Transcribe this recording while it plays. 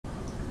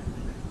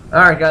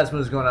Alright guys,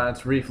 what's going on?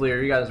 It's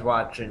Reefleer. You guys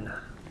watching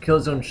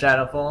Killzone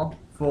Shadowfall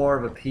 4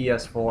 of a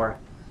PS4.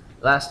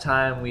 Last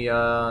time we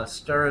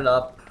started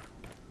up.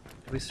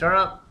 Did we start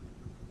up?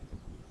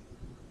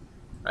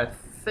 I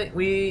think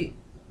we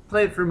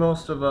played through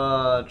most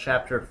of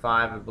chapter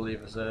 5, I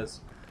believe it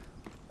is.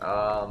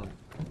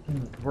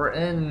 We're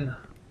in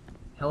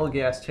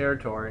Hellgas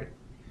territory.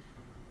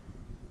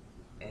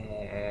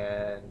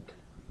 And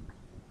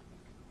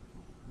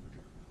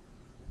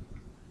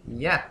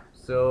yeah.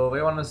 So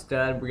they want us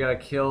dead. We gotta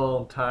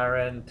kill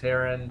Terran,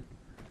 because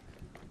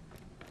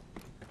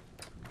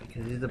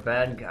he's a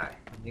bad guy.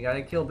 You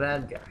gotta kill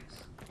bad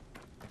guys.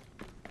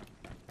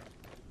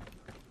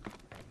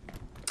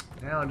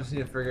 Now I just need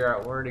to figure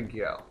out where to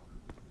go.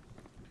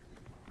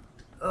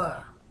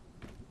 Ugh.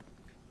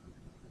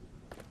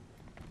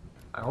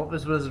 I hope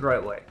this was the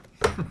right way.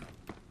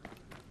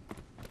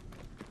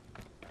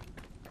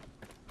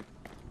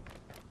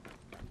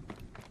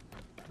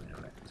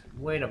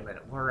 Wait a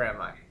minute. Where am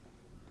I?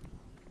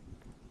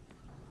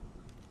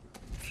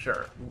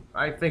 Sure.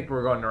 I think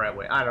we're going the right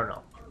way. I don't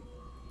know.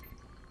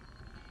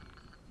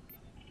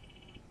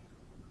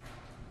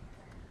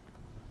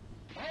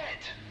 Ned,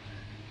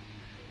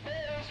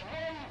 there's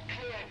one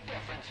clear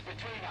difference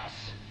between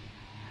us.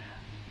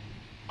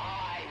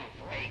 I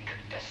make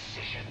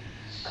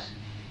decisions.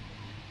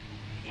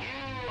 You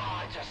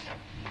are just a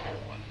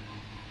pawn.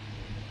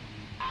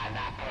 An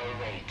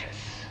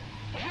apparatus.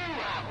 You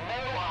have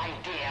no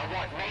idea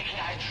what making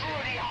a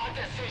truly hard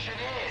decision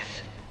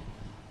is.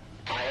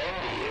 I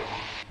envy you.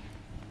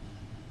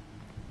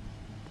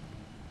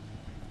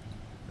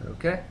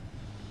 Okay.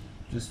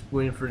 Just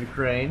waiting for the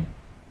crane.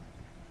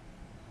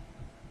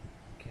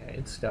 Okay,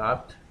 it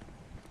stopped.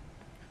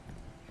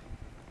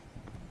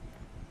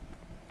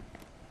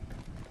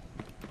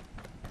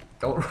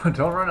 Don't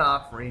run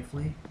off,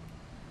 Reefly.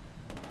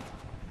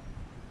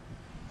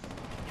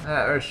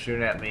 Ah, they're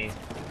shooting at me.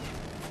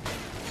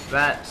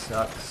 That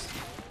sucks.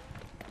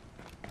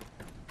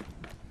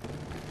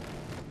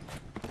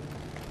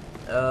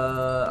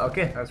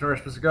 Okay, that's where we're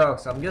supposed to go.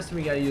 So I'm guessing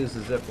we gotta use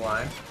the zip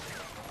line.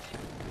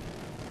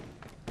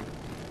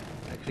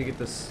 Actually get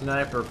the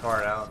sniper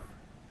part out.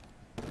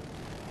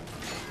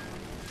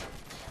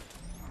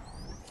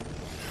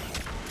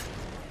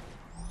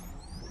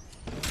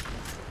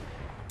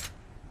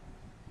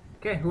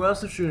 Okay, who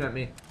else is shooting at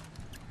me?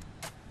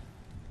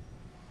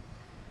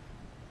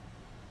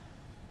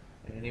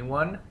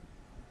 Anyone?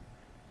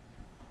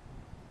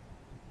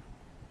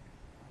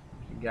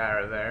 There's a guy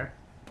right there.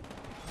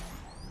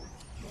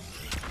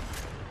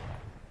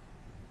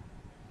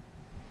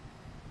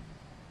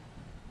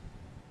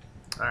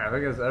 Alright, I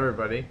think that's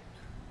everybody.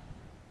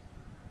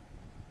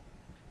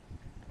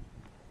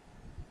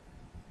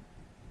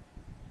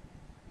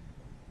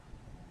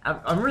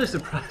 I'm really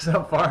surprised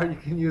how far you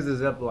can use a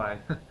zip line.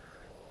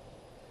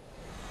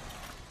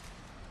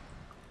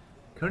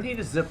 Couldn't he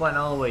just zip line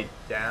all the way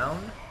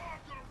down?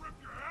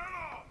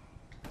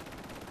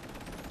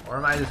 Or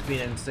am I just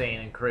being insane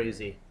and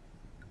crazy?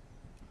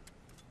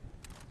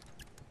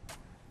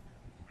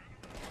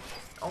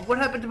 Oh, what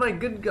happened to my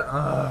good gun?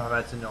 Oh,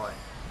 that's annoying.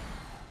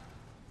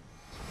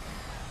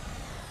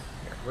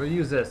 Here, we'll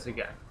use this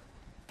again.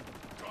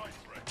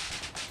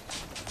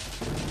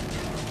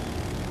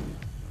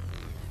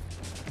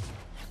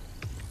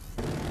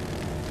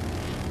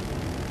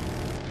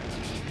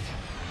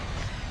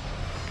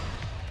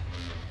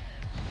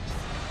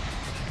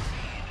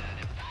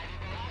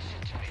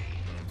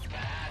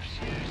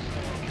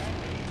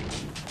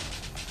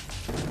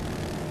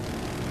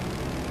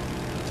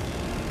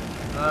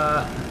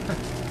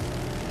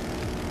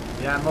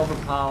 Yeah, I'm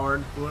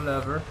overpowered,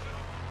 whatever.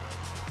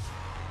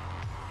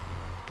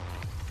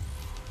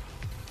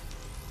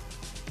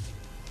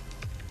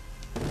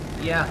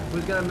 Yeah,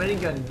 who's got a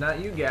minigun? Not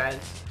you guys.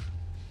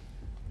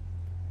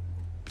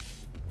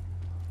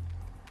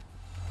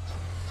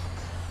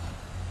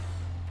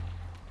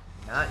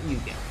 Not you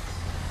guys.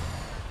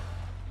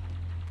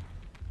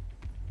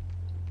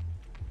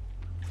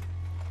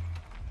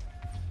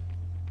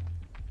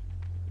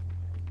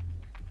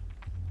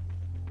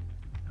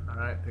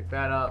 Alright, pick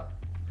that up.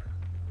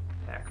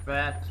 Pack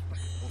that.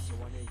 Also,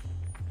 1-8.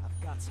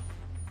 I've got something.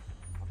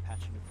 I'm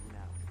patching it through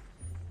now.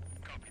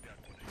 Copy that,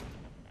 1-8.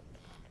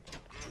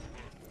 Good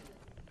work.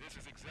 This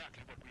is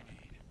exactly what we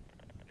need.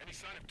 Any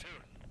sign of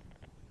Terran?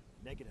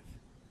 Negative.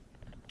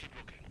 Keep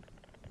looking.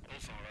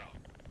 Pulsar out.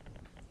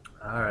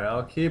 Alright,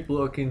 I'll keep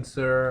looking,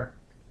 sir.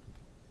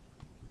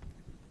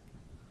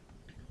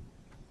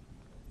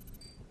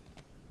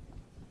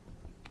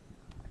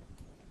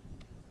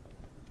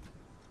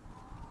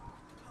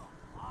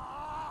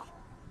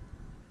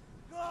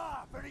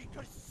 Very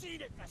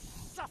conceited for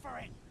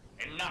suffering.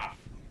 Enough.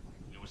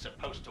 You were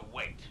supposed to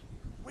wait.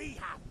 We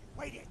have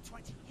waited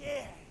 20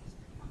 years.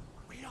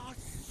 We are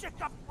sick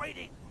of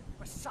waiting.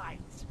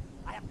 Besides,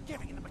 I am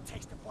giving them a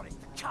taste of what is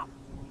to come.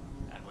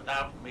 And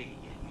without me,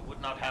 you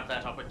would not have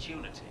that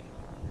opportunity.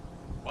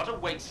 What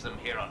awaits them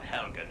here on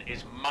Helgen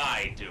is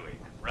my doing.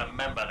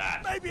 Remember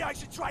that. Maybe I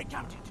should try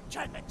counting to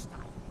 10 next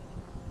time.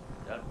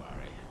 Don't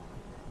worry.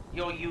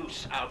 Your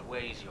use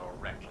outweighs your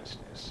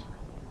recklessness.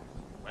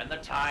 When the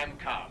time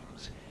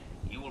comes,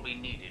 you will be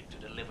needed to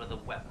deliver the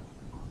weapon.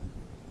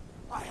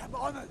 I am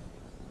honored.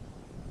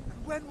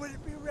 And when will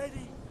it be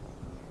ready?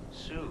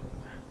 Soon.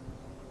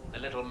 The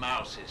little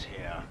mouse is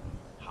here,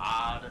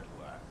 hard at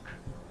work.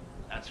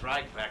 That's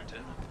right,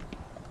 Vecton.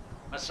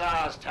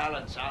 Massa's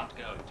talents aren't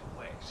going to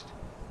waste.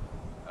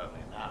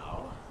 Only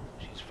now,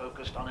 she's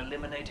focused on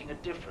eliminating a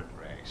different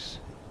race.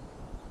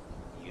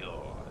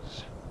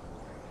 Yours.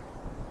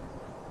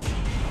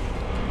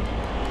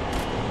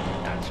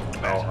 That's Oh,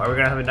 better. are we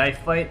gonna have a knife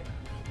fight?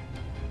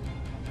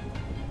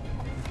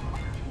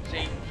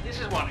 See, this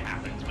is what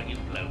happens when you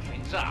blow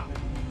things up.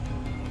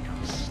 You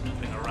come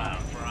snooping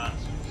around for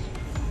answers.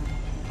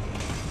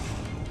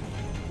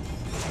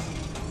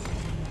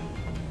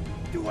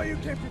 Do what you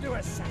came to do,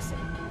 assassin.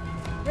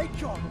 Make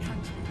your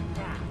country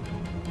proud.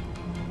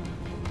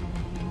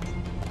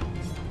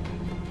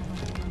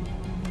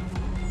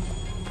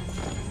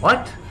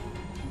 What?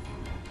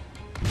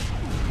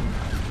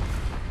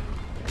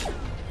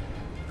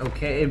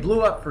 Okay, it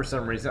blew up for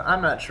some reason.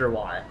 I'm not sure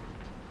why.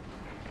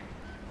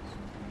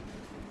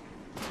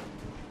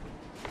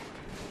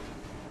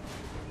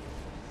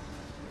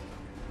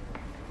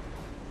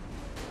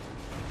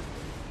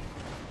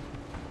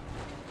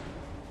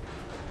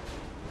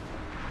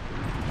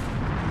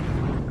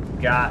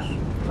 Gosh,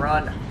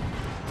 run.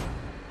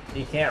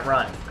 He can't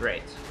run.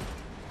 Great.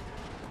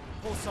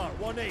 Pulsar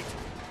 1-8.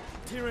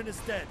 Tyrion is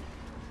dead.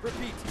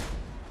 Repeat.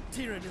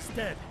 Tyrion is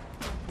dead.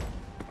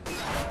 Copy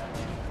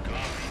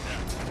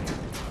that.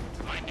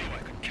 I knew I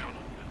could count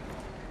on you.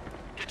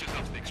 Get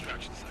yourself to the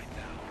extraction site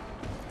now.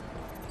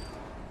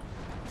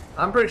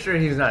 I'm pretty sure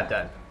he's not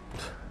dead.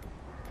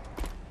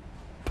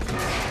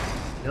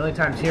 The only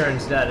time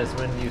Tyrion's dead is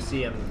when you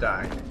see him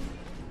die.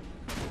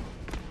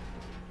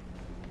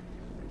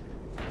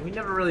 We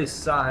never really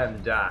saw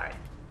him die.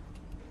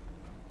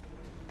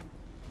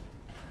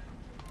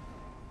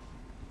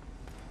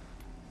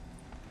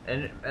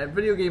 And at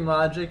video game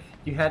logic,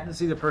 you had to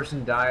see the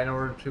person die in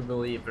order to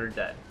believe they're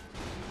dead.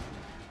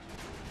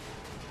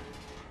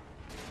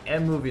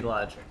 And movie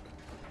logic.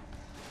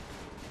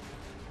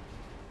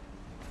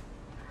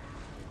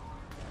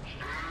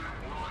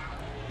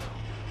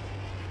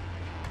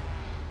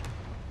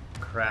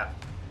 Crap.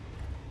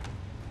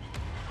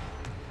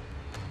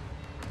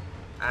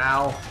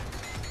 Ow.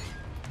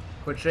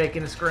 Quit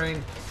shaking the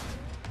screen.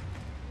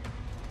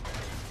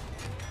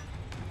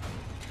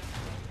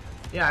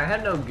 Yeah, I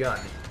had no gun.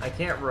 I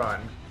can't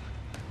run.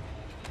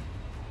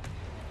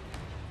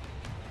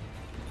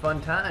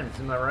 Fun times,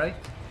 am I right?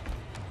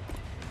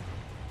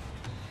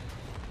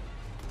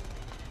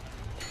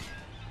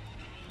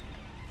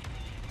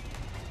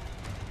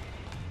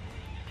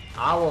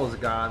 Owl's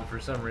gone for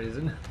some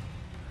reason.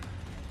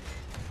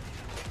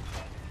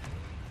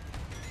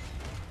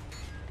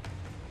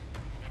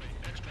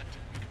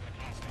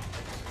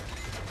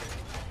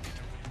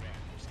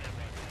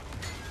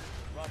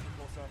 Roger,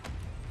 Pulsar.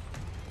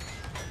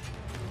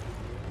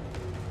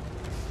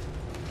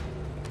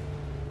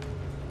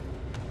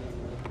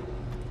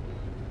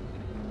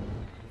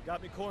 You've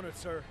got me cornered,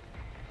 sir.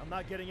 I'm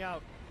not getting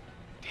out.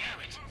 Damn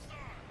it!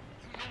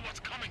 You know what's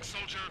coming,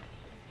 soldier!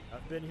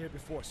 I've been here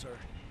before, sir.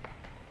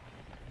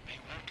 They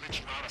won't let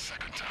you out a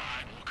second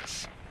time,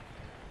 Lucas.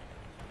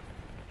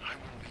 I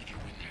will lead you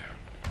in there.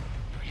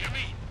 You hear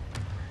me?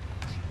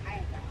 No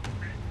one will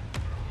be.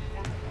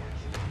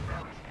 Otherwise,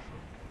 embarrass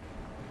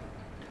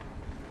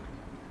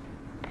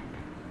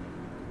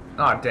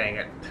Aw, dang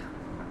it.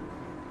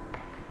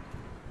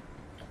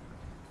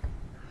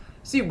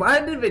 See, why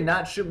did they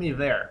not shoot me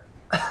there?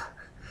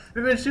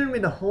 They've been shooting me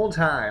the whole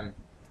time.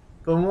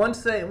 But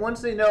once they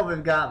know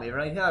they've got me, they're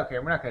like, yeah, okay,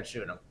 we're not gonna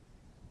shoot them.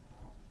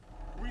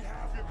 We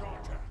have your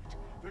contact.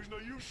 There's no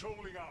use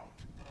holding out.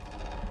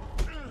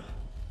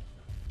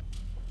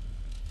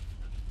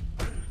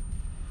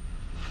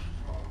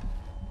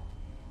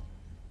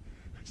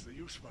 It's the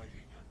use fighting.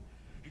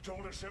 He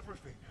told us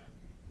everything.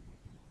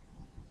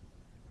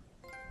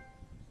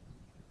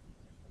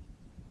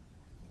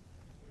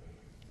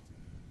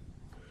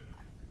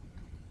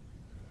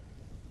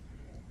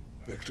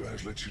 Vector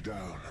has let you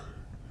down.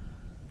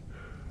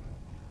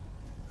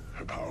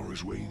 Her power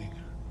is waning.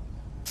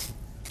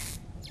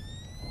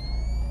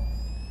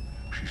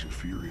 She's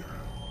inferior.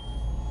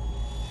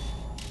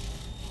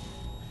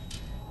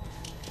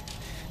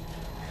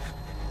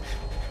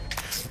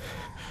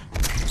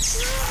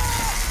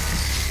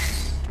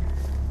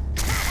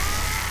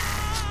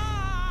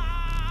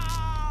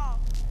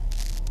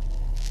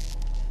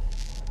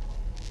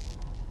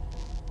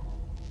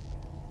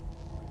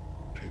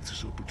 Take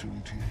this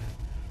opportunity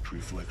to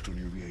reflect on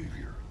your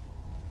behavior.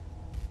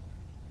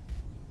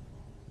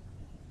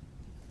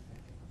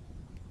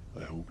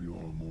 I hope you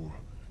are more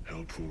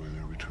helpful in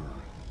their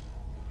return.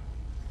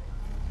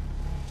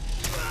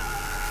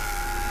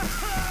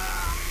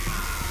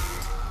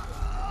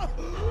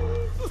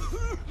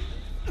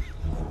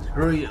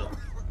 Screw you.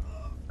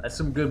 That's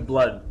some good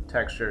blood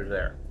texture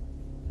there.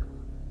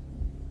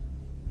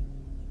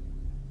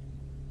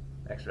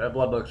 Actually, that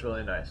blood looks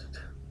really nice.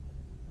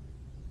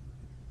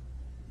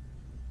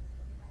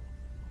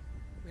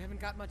 haven't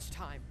got much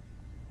time.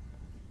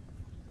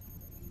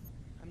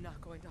 I'm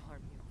not going to harm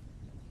you.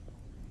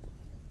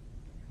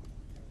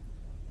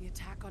 The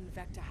attack on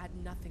Vecta had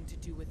nothing to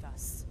do with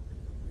us.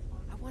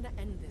 I want to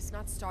end this,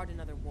 not start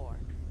another war.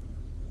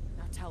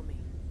 Now tell me,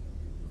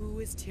 who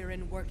is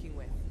Tyrion working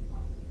with?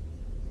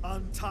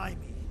 Untie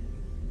me.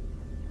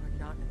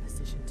 We're not in a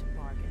position to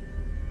bargain.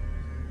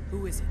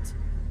 Who is it?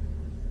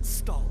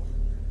 Stall.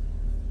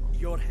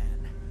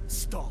 Jorhan.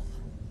 Stall.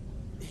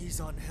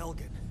 He's on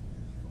Helgen.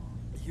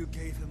 You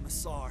gave him a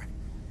SAR.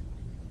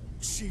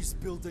 She's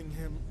building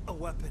him a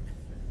weapon.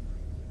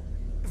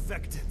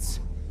 Vectans.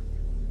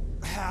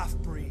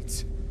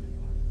 Half-breeds.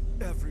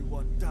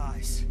 Everyone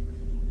dies.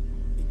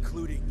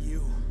 Including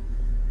you.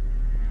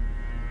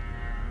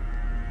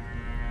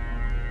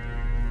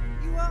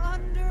 You are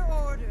under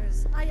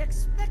orders. I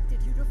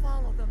expected you to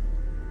follow them.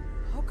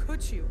 How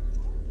could you?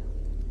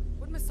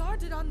 What Massar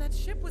did on that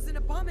ship was an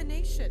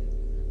abomination.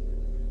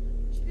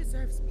 She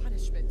deserves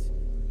punishment.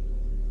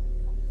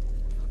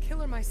 I'll kill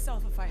her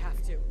myself if I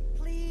have to.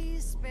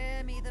 Please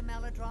spare me the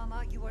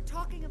melodrama. You are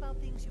talking about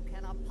things you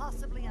cannot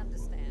possibly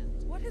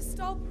understand. What has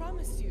Stahl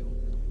promised you?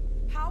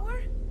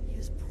 Power? He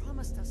has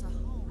promised us a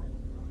home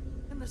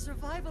and the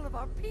survival of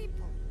our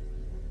people.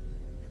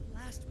 At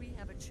last we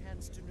have a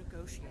chance to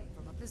negotiate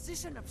from a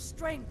position of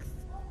strength.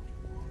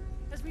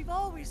 As we've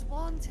always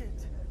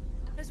wanted.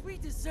 As we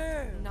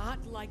deserve.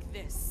 Not like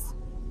this.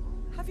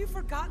 Have you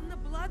forgotten the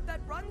blood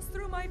that runs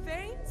through my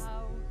veins?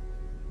 How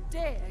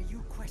dare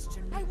you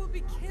question me? I will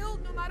be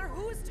killed no matter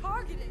who is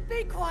targeted.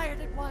 Be quiet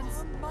at once.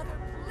 Oh, Mother,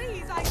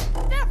 please,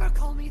 Never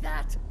call me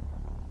that!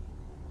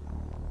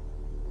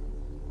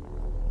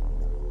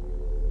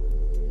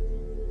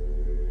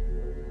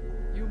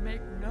 You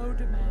make no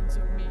demands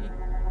of me.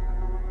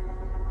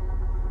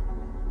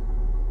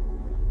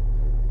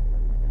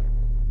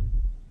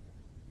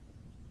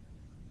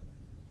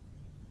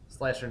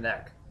 Slash her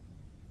neck.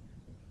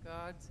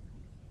 Guards.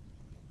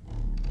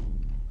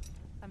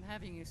 I'm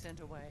having you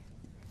sent away.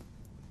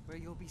 Where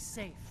you'll be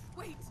safe.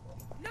 Wait!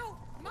 No!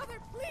 Mother,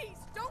 please!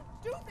 Don't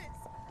do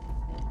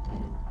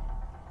this!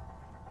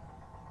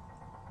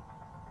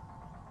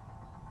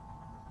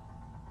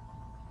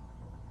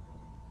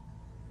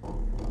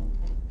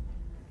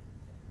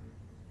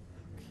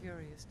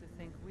 Curious to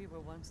think we were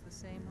once the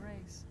same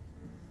race.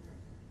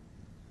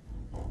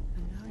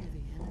 And now you're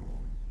the enemy.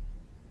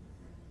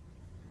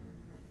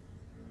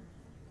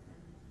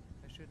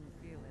 I shouldn't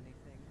feel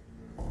anything.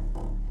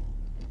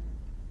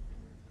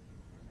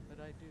 But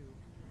I do.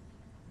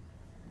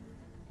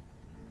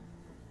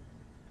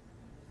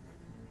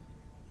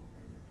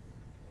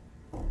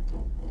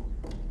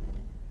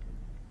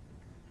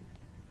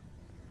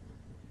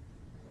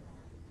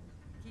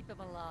 Keep him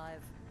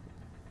alive.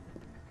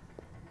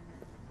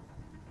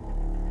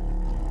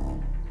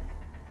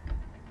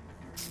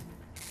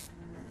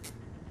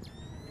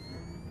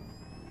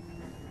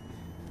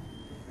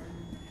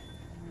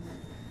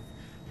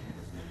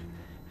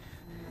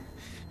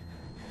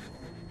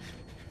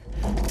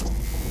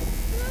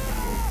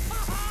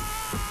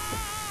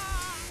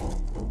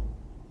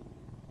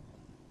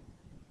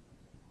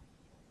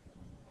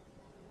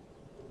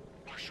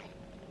 Marshall,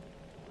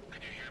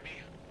 can you hear me?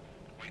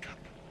 Wake up.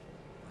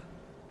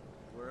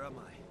 Where am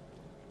I?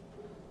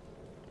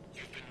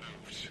 You've been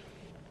moved.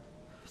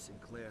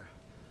 Sinclair.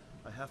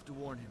 I have to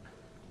warn him.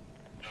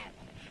 No,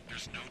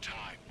 there's no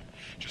time.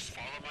 Just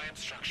follow my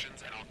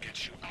instructions and I'll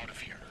get you out of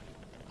here.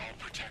 I'll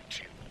protect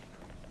you.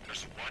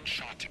 There's one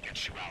shot to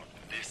get you out.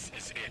 This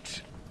is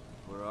it.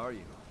 Where are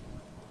you?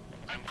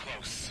 I'm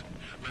close.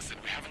 Listen,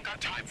 we haven't got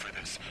time for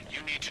this.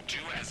 You need to do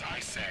as I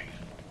say.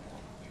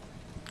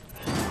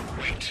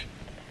 Wait.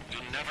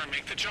 You'll never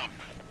make the jump.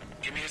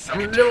 Give me a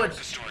second to do hack it.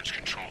 the storage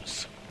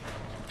controls.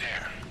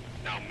 There.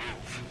 Now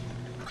move.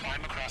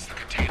 Climb across the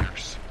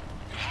containers.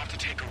 You'll have to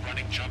take a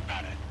running jump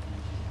at it.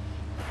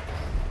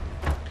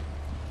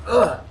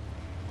 Ugh.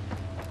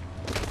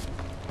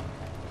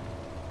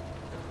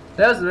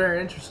 That was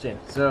very interesting.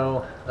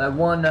 So that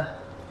one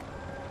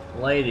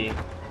lady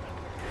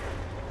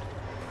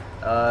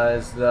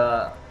is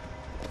the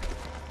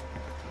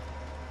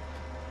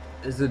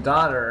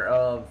daughter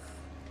of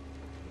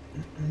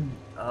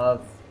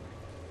I'll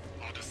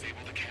disable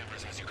the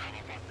cameras as you come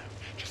up on them.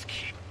 Just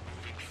keep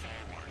moving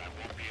forward. I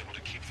won't be able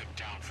to keep them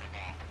down for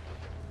long.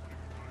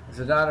 is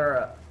the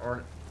daughter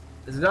or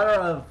is the daughter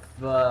of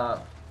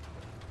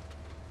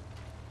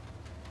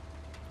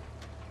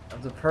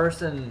the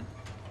person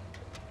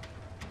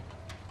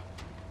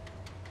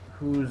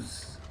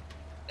who's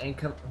in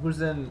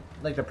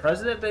like the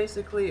president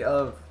basically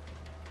of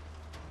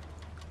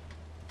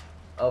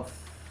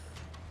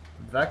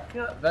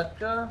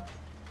Vetka?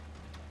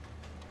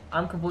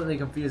 I'm completely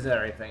confused at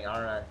everything,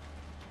 aren't I?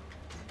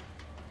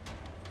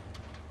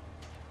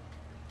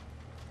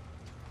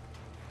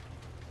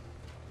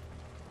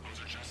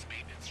 Those are just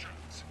maintenance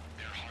drones.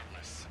 They're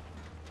harmless.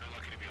 They're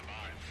lucky to be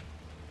alive.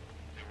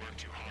 They work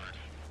too hard.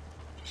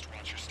 Just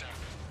watch your step.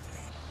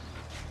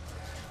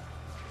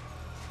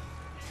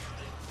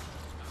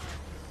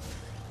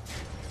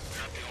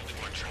 You're not the only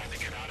one trying to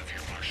get out of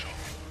here, Marshall.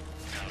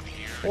 Down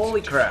here,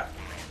 Holy crap.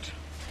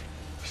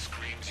 The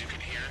screams you can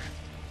hear.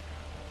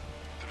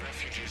 The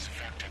refugees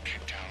affected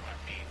kicked out are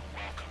being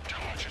welcomed to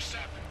Archer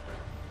 7.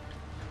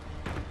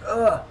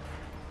 Ugh.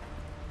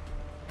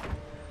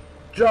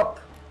 Jump.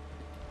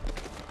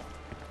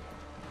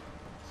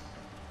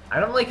 I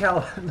don't like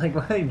how, like,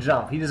 when they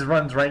jump, he just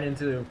runs right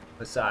into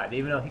the side,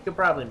 even though he could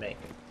probably make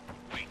it.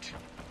 Wait.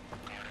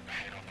 Guard up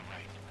ahead on the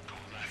right. Go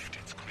left,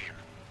 it's clear.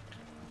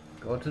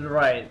 Go to the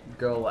right,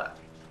 go left.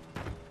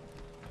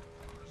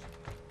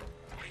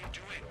 What are you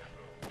doing?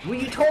 Well,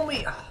 you told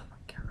me. Oh my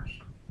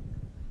gosh.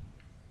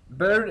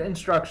 Better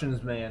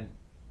instructions, man.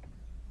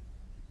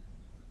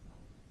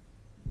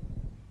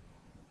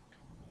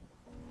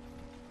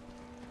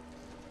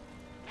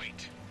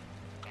 Wait.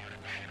 Guard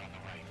up ahead on the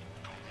right.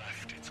 Go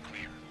left, it's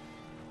clear.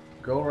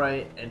 Go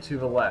right and to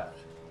the left.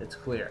 It's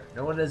clear.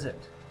 No, it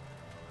isn't.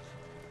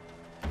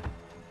 Go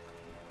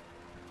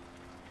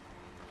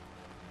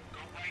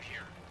right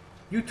here.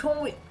 You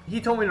told me. He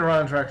told me the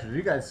wrong directions.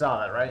 You guys saw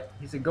that, right?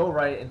 He said go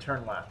right and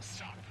turn left.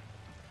 Stop.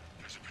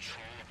 There's a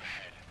patrol up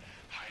ahead.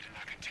 Hide in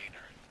that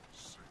container.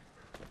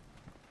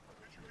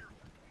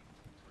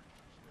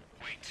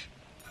 Wait.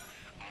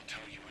 I'll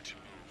tell you when to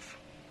move.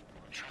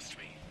 Trust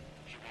me,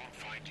 he won't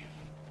find you.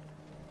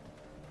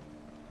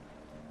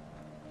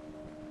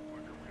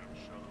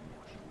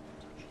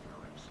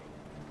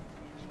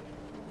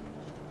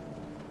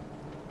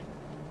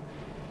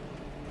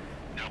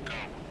 Now go.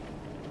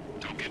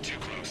 Don't get too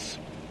close.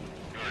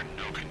 You're in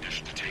no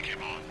condition to take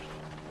him on.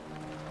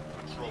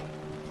 Control.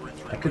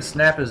 3-3. I could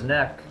snap his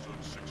neck. Zone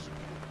 6.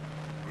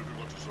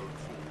 Moving on to Zone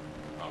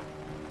 4. Out.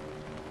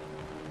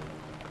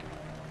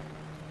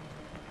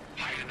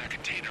 Hide in that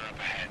container up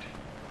ahead.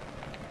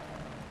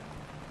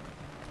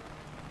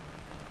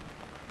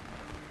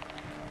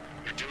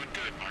 You're doing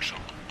good, Marshal.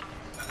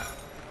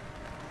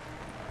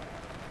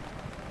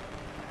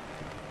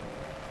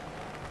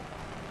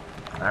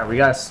 Alright, we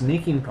got a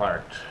sneaking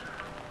part.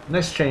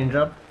 Nice change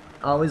up.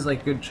 Always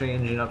like good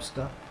changing up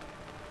stuff.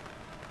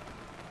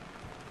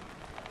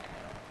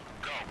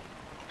 Go.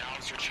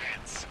 Now's your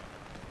chance.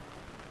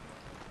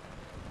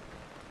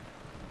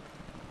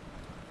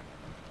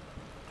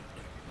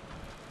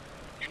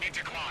 You need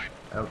to climb.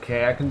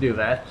 Okay, I can do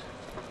that.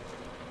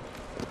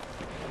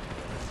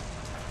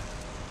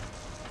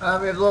 We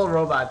have little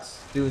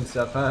robots doing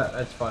stuff.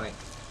 That's funny.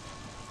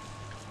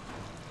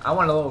 I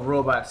want a little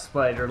robot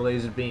spider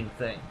laser beam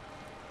thing.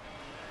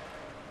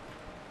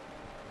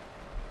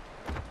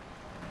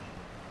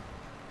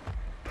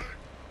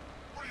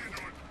 What are you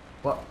doing?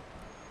 What?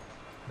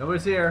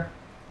 Nobody's here.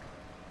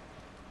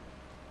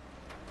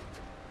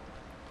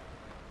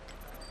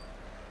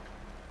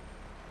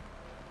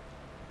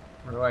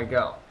 Where do I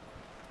go?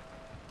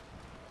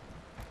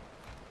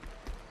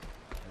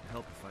 It'd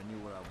help if I knew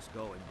where I was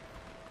going.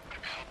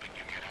 I'm helping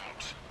you get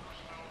out.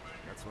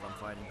 That's what I'm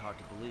finding hard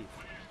to believe.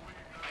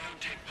 I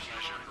don't take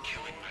pleasure in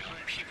killing my own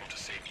people to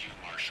save you,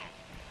 Marshal.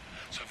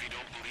 So if you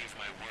don't believe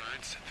my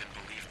words, then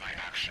believe my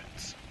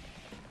actions.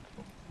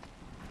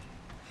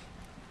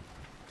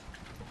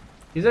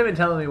 He's not even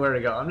telling me where to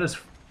go. I'm just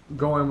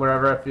going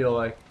wherever I feel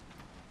like.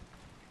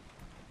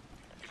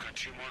 You've got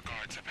 2 more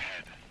guards up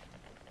ahead.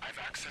 I've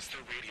accessed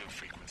their radio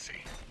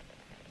frequency.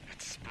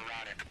 It's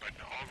sporadic, but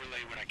I'll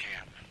relay what I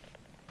can.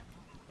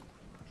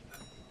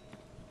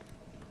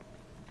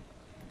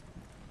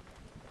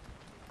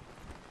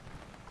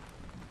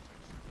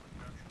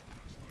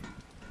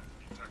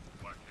 Attack the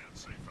Black Hand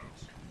safe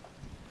house.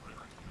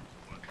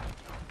 Black Hand.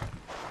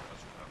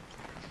 That's what happens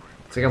when you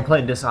train. It's like I'm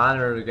playing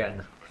Dishonored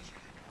again.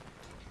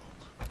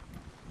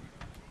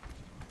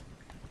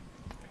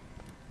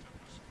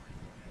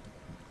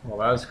 Well,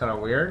 that was kind of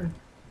weird.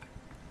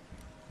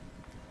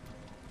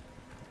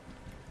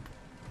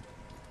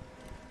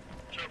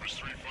 Tempest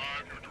 3-5,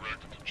 you're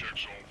directed to check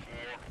Zone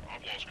 4.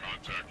 I've lost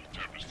contact with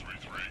Tempest 3-3.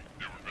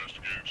 They were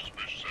investigating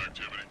suspicious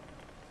activity.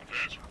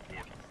 Advance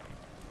report.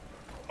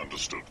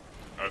 Understood.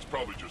 That's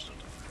probably just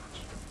interference.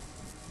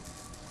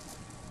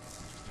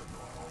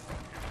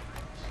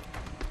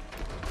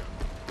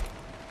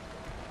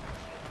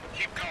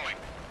 Keep going.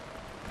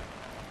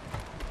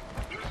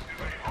 This is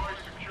a high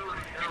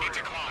security You need to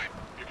area. climb.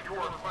 If you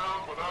are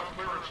found without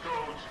clearance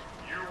codes,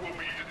 you will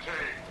be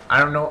detained. I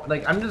don't know.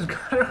 Like, I'm just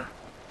gonna.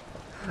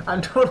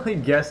 I'm totally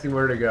guessing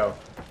where to go.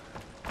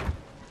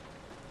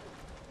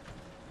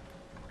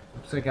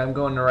 Looks like I'm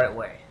going the right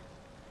way.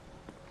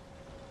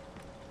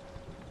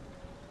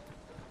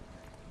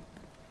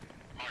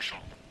 Marshal,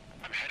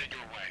 I'm headed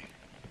your way.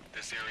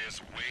 This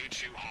area's way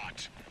too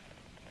hot.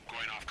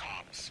 Going off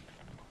comms.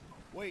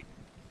 Wait,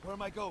 where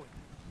am I going?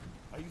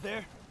 Are you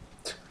there?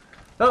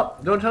 Oh,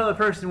 don't tell the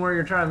person where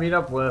you're trying to meet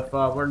up with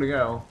where to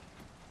go.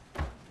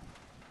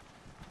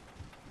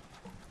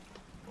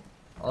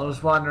 I'll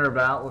just wander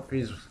about with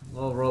these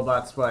little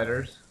robot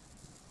spiders.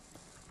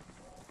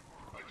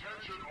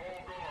 Attention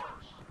all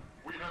guards.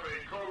 We have a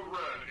code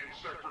red in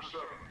Sector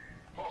 7.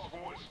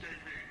 Possible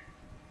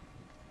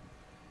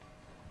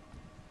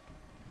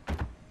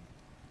escapee.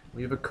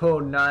 We have a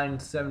code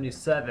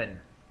 977.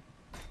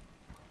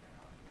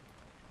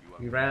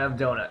 We ran out of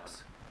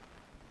donuts.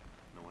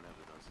 No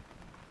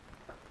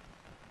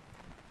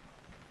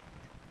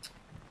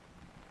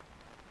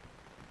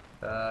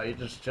You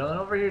just chilling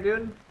over here,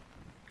 dude?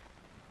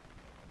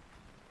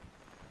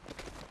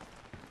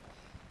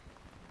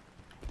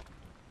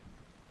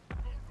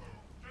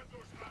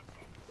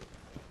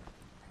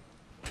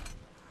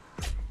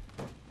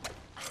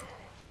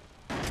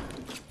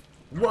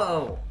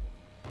 Whoa!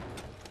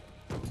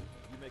 You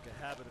make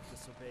a habit of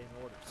disobeying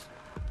orders.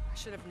 I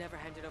should have never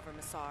handed over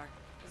Massar.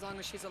 As long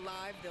as she's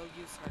alive, they'll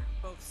use her.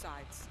 Both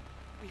sides.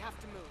 We have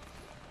to move.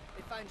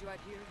 They find you out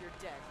here, you're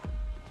dead.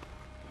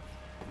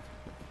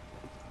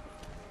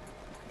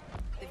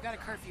 They've got a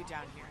curfew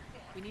down here.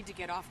 We need to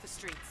get off the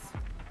streets.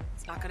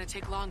 It's not gonna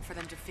take long for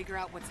them to figure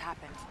out what's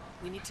happened.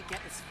 We need to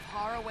get as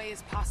far away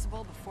as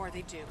possible before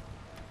they do.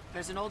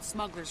 There's an old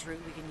smuggler's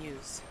route we can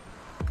use.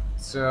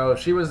 So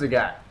she was the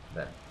guy,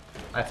 then.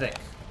 I think.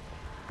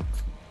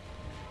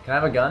 Can I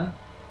have a gun?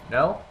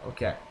 No?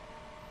 Okay.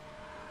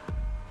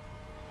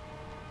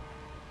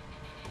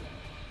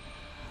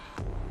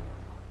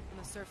 On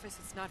the surface,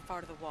 it's not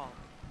far to the wall.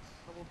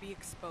 But we'll be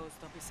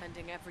exposed. They'll be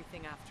sending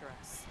everything after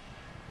us.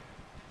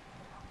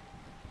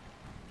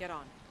 Get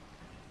on.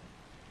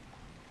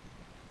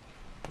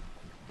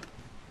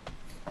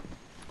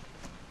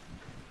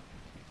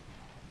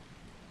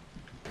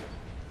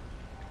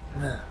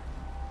 The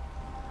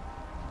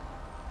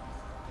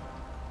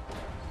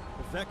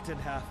Vectin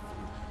half of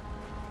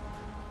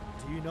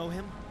you. Do you know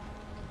him?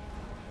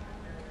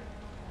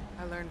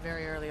 I learned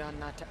very early on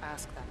not to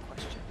ask that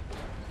question.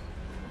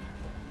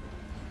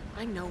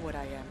 I know what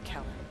I am,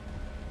 Kellen,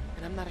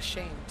 and I'm not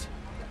ashamed.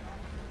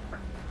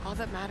 All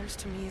that matters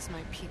to me is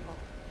my people.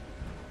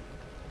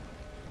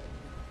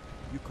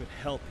 You could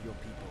help your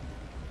people.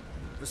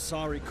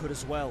 Vasari could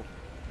as well.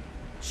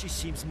 She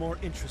seems more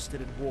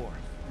interested in war.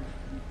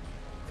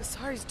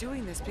 Vasari's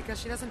doing this because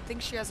she doesn't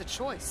think she has a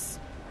choice.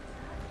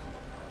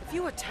 If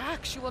you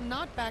attack, she will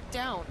not back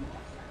down.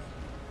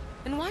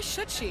 And why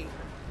should she?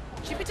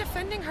 She'd be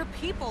defending her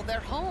people, their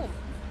home.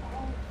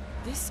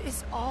 This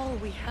is all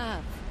we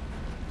have.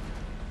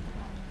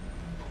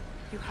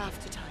 You have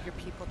to tell your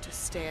people to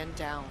stand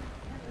down.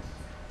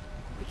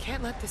 We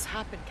can't let this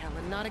happen,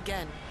 Kellen, not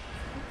again.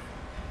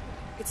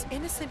 It's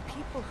innocent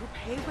people who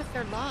pay with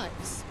their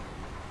lives.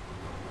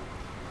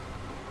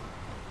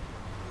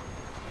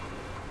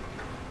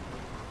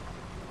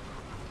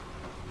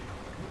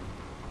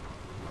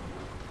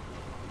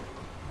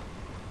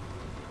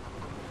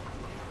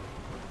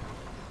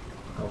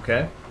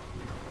 Okay.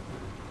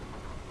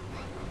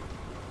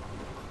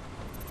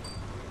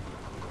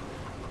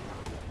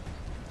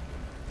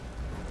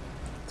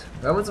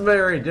 That was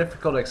very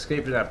difficult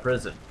escaping that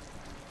prison.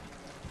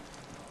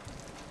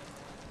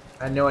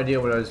 I had no idea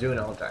what I was doing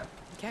the whole time.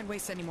 We can't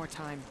waste any more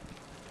time.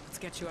 Let's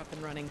get you up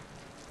and running.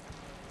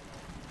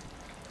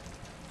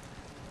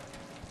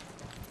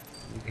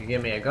 You can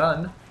give me a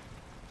gun.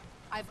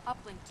 I've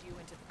uplinked you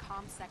into the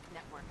ComSec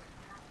network.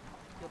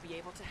 You'll be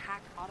able to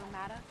hack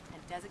automata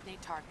and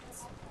designate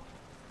targets.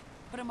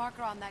 Put a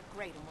marker on that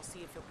grate and we'll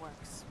see if it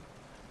works.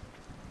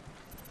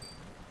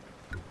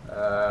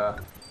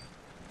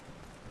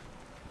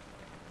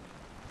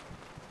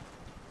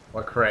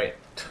 What crate?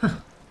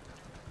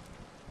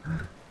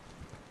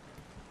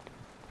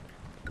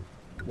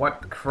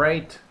 What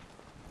crate?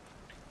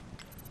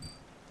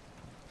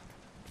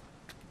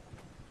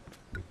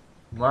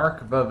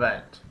 Mark the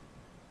vent.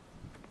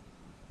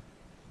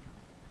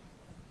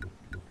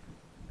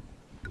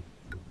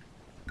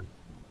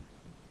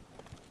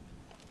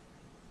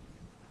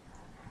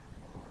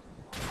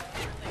 If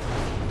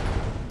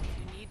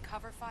you need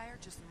cover fire,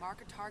 just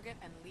mark a target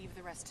and leave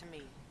the rest to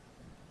me.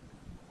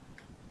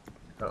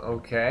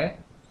 Okay.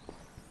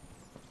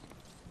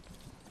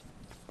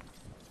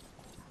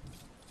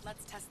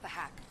 Let's test the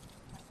hack.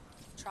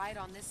 Try it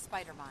on this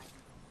spider mine.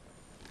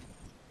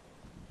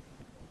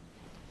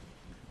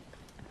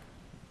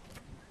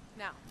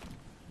 Now,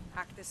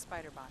 hack this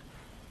spider bot.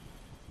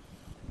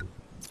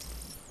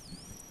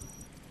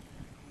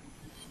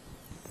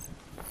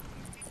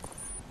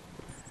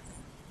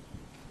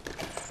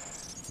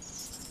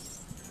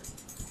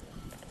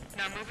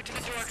 Now move it to the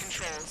door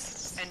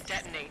controls and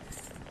detonate.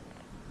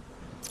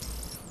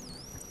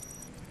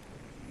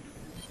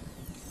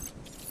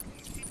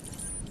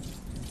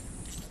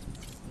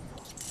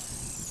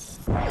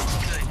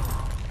 Good.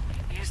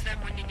 Use them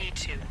when you need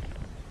to.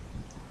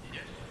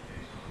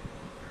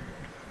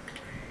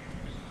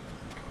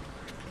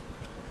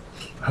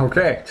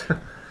 Okay.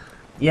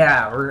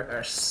 Yeah,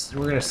 we're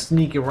gonna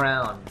sneak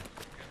around.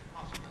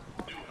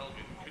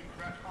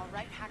 All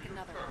right, hack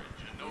another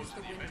one. Use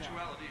the window.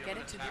 Get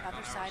it to the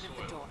other side of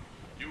the door.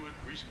 You would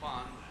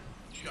respond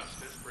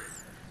just as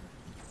brief.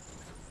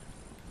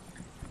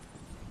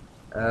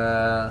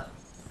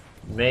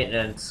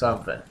 Maintenance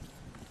something.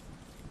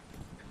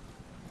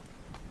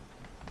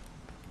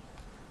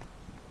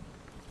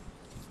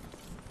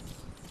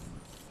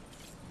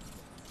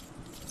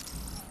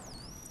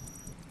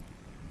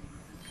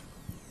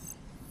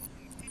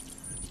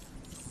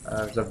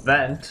 There's a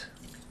vent.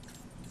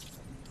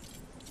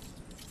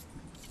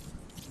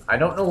 I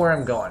don't know where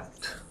I'm going.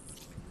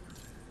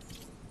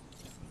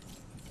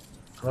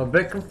 I'm a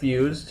bit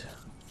confused.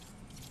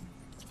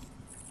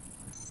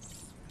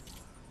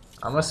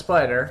 I'm a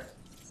spider.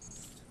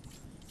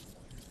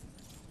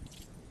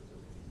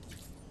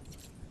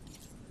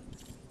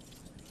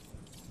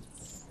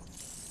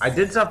 I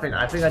did something.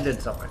 I think I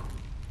did something.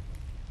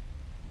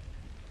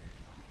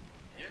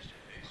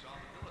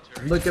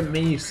 Look at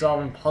me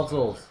solving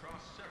puzzles.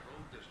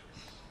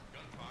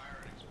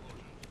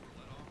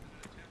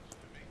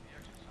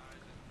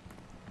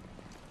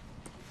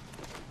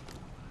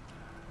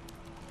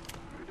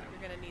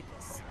 You're gonna need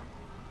this.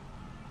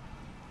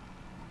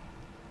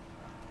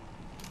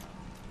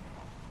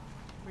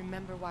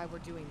 Remember why we're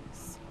doing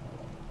this.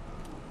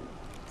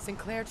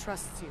 Sinclair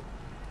trusts you.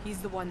 He's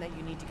the one that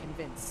you need to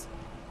convince.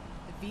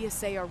 The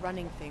VSA are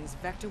running things.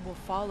 Vector will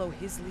follow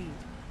his lead.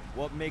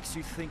 What makes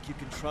you think you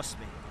can trust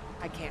me?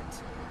 I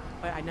can't.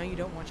 But I know you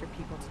don't want your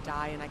people to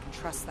die, and I can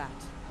trust that.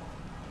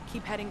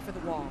 Keep heading for the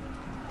wall.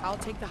 I'll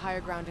take the higher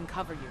ground and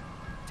cover you.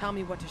 Tell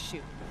me what to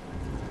shoot.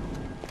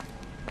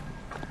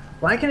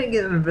 Why can't it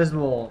get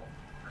invisible?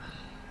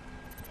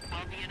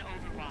 I'll be in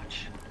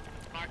Overwatch.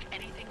 Mark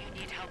anything you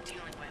need help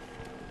dealing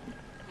with.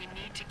 We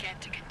need to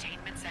get to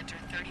Containment Center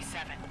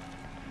 37.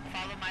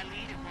 Follow my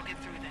lead and we'll get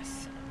through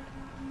this.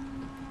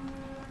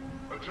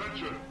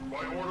 Attention!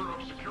 By order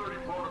of Security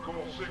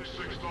Protocol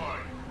 669,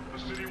 the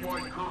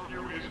citywide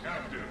curfew is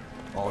active.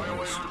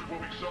 Violators will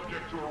be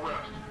subject to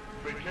arrest.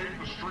 Vacate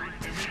the street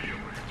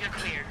immediately. You're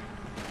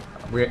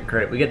clear.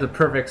 Great. We get the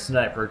perfect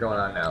sniper going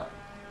on now.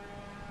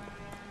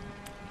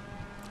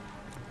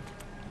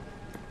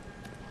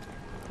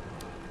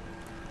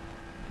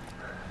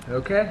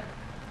 Okay.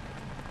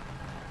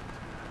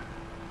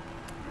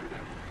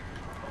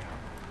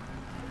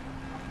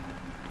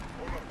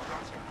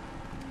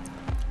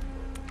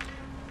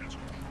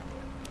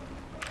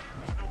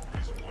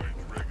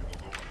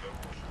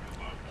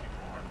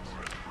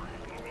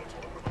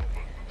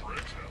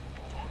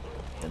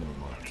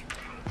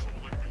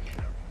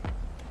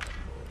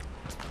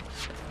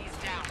 He's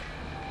down.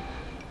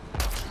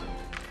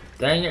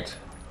 Dang it.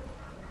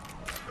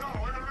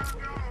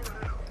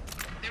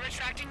 They're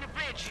retracting the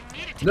bridge.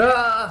 You needed to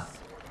Ah!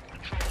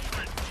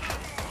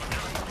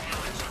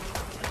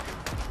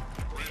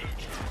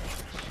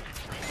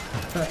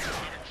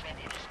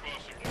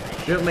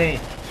 Shoot me.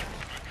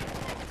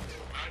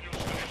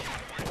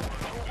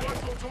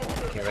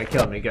 Okay, they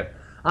killed me. Good.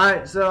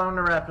 Alright, so I'm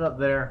gonna wrap it up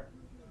there.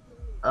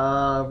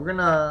 We're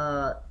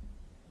gonna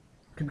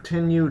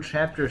continue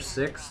chapter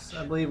 6,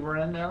 I believe we're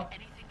in now.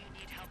 anything you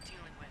need help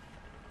dealing with.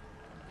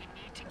 We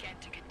need to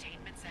get to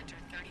Containment Center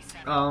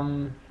 37.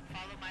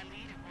 Follow my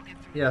lead and we'll get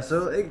through Yeah,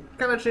 so it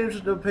kind of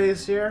changes the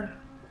pace here.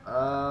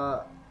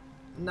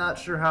 Not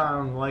sure how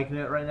I'm liking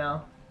it right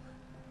now.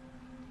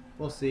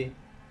 We'll see.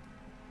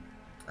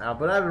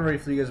 But I've been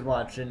briefly guys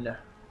watching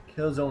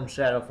Killzone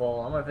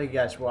Shadowfall. I'm gonna thank you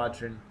guys for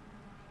watching,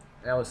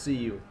 and I will see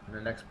you in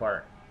the next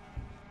part.